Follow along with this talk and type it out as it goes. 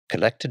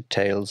Collected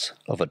Tales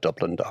of a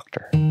Dublin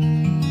Doctor.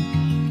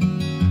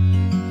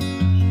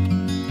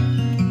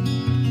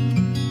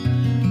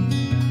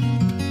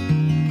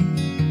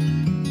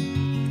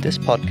 This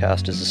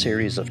podcast is a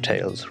series of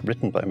tales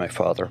written by my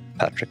father,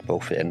 Patrick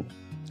Beaufin,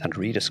 and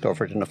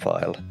rediscovered in a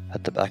file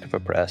at the back of a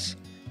press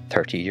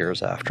 30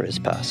 years after his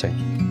passing.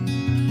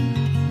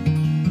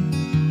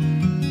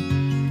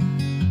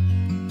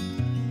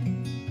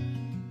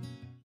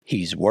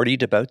 He's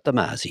worried about the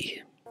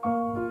masie.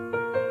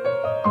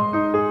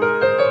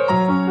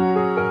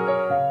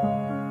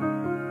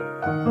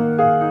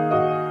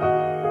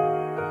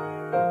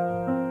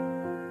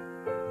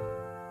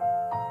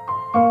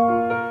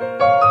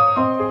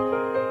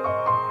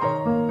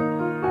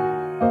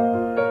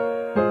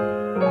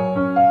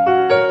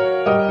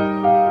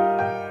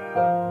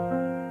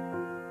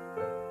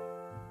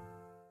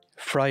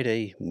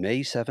 Friday,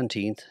 May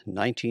 17th,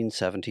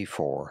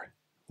 1974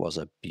 was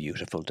a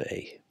beautiful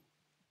day.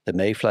 The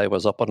mayfly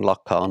was up on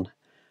Lough Conn,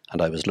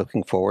 and I was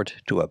looking forward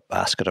to a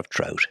basket of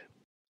trout.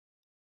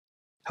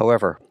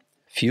 However,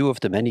 few of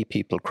the many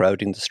people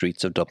crowding the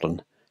streets of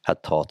Dublin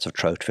had thoughts of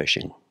trout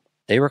fishing.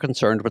 They were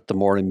concerned with the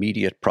more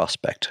immediate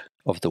prospect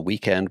of the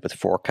weekend with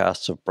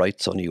forecasts of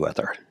bright sunny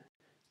weather.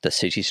 The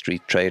city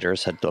street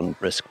traders had done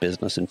brisk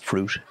business in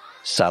fruit,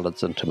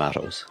 salads and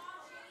tomatoes.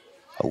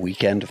 A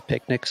weekend of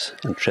picnics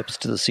and trips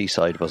to the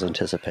seaside was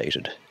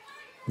anticipated.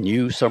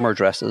 New summer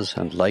dresses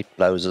and light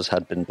blouses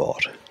had been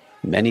bought.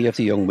 Many of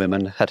the young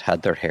women had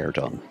had their hair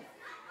done.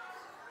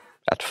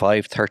 At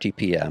 5:30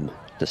 p.m,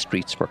 the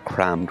streets were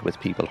crammed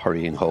with people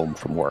hurrying home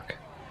from work.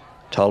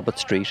 Talbot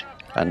Street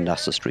and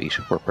Nassau Street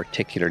were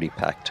particularly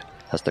packed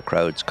as the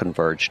crowds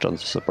converged on the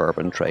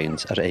suburban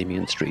trains at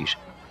Amiens Street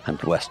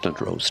and Westland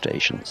Road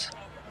stations.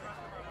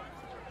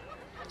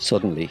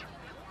 Suddenly,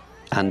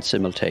 and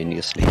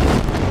simultaneously,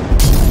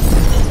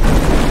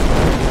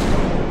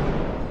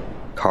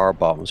 car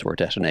bombs were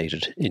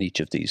detonated in each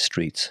of these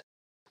streets,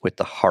 with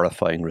the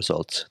horrifying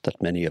results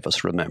that many of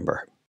us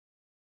remember.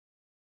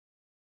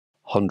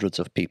 Hundreds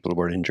of people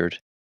were injured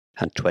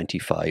and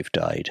 25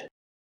 died.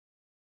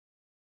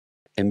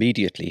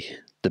 Immediately,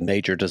 the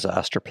major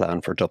disaster plan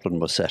for Dublin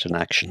was set in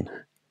action.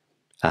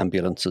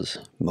 Ambulances,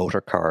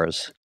 motor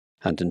cars,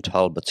 and in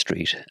Talbot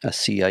Street, a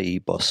CIE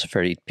bus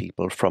ferried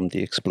people from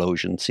the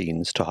explosion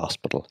scenes to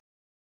hospital.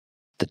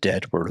 The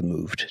dead were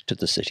removed to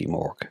the city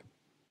morgue.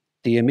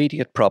 The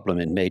immediate problem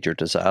in major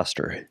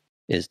disaster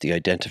is the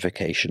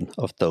identification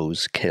of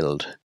those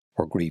killed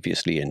or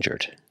grievously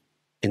injured.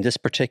 In this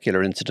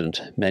particular incident,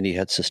 many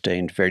had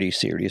sustained very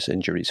serious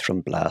injuries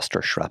from blast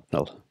or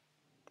shrapnel,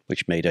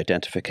 which made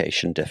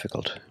identification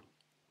difficult.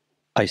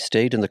 I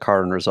stayed in the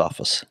coroner's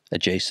office,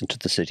 adjacent to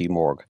the city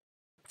morgue,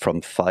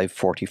 from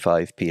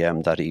 5:45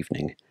 p.m. that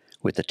evening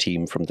with a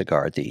team from the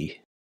Gardaí.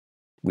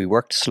 We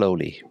worked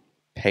slowly,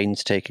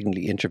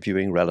 painstakingly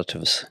interviewing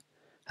relatives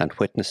and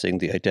witnessing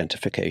the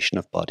identification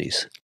of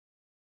bodies,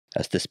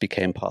 as this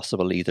became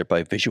possible either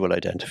by visual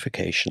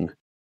identification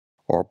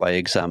or by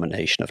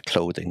examination of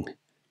clothing,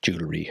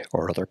 jewellery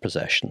or other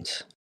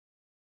possessions.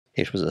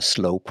 It was a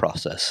slow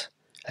process,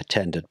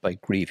 attended by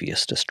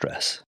grievous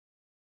distress.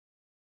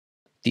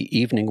 The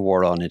evening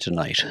wore on into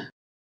night.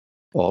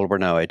 All were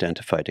now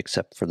identified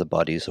except for the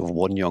bodies of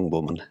one young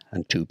woman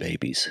and two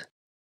babies.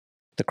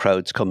 The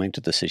crowds coming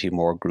to the city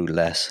morgue grew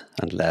less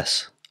and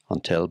less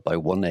until by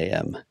 1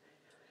 a.m.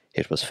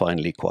 it was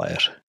finally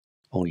quiet.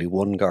 Only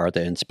one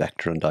Garda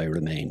inspector and I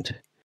remained.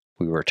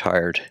 We were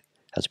tired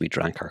as we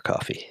drank our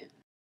coffee.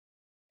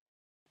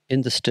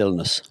 In the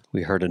stillness,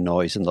 we heard a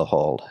noise in the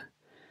hall.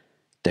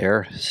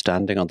 There,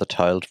 standing on the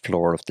tiled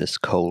floor of this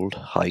cold,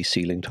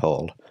 high-ceilinged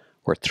hall,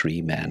 were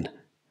three men.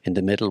 In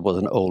the middle was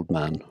an old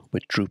man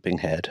with drooping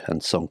head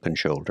and sunken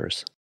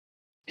shoulders,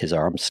 his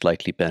arms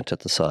slightly bent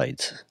at the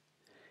sides.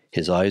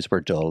 His eyes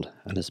were dull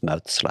and his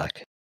mouth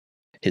slack.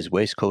 His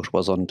waistcoat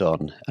was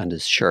undone and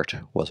his shirt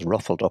was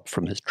ruffled up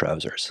from his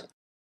trousers.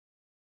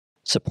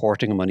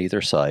 Supporting him on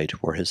either side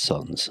were his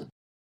sons,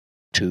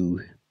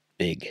 two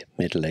big,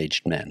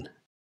 middle-aged men.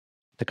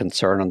 The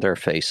concern on their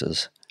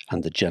faces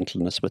and the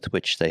gentleness with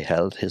which they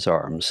held his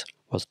arms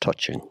was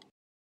touching.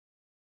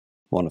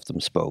 One of them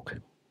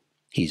spoke.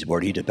 "He's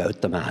worried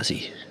about the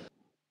masie.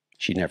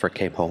 She never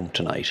came home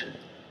tonight.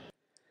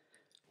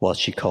 Was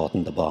she caught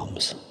in the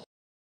bombs?"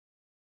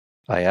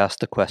 I asked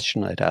the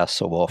question I'd asked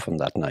so often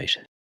that night.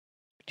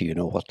 "Do you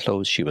know what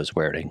clothes she was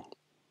wearing?"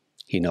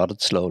 He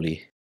nodded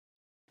slowly,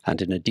 and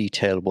in a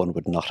detail one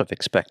would not have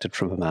expected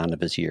from a man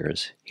of his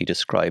years, he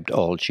described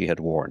all she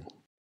had worn.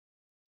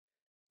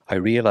 I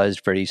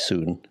realised very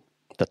soon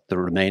that the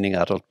remaining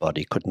adult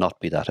body could not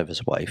be that of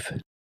his wife.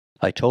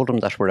 I told him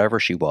that wherever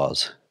she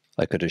was,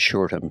 I could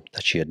assure him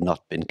that she had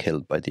not been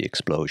killed by the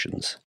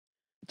explosions,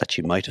 that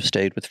she might have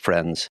stayed with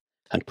friends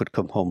and could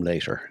come home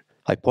later.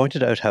 I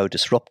pointed out how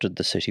disrupted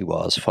the city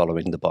was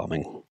following the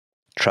bombing.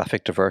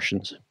 Traffic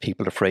diversions,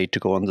 people afraid to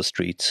go on the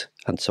streets,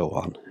 and so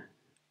on.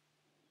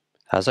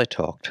 As I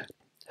talked,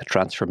 a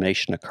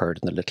transformation occurred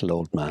in the little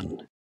old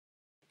man.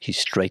 He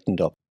straightened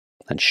up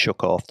and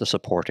shook off the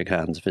supporting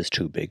hands of his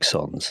two big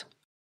sons.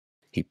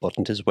 He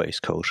buttoned his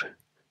waistcoat,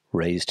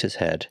 raised his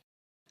head,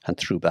 and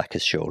threw back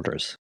his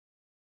shoulders.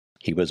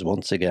 He was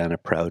once again a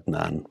proud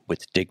man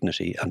with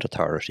dignity and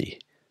authority,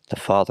 the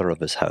father of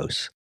his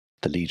house,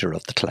 the leader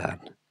of the clan.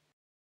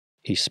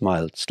 He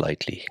smiled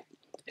slightly,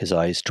 his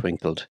eyes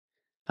twinkled,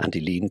 and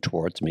he leaned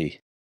towards me,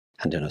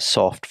 and in a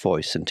soft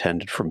voice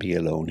intended for me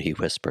alone, he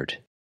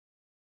whispered,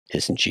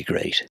 "Isn't she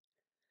great?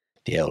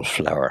 The elf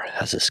flower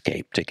has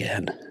escaped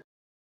again."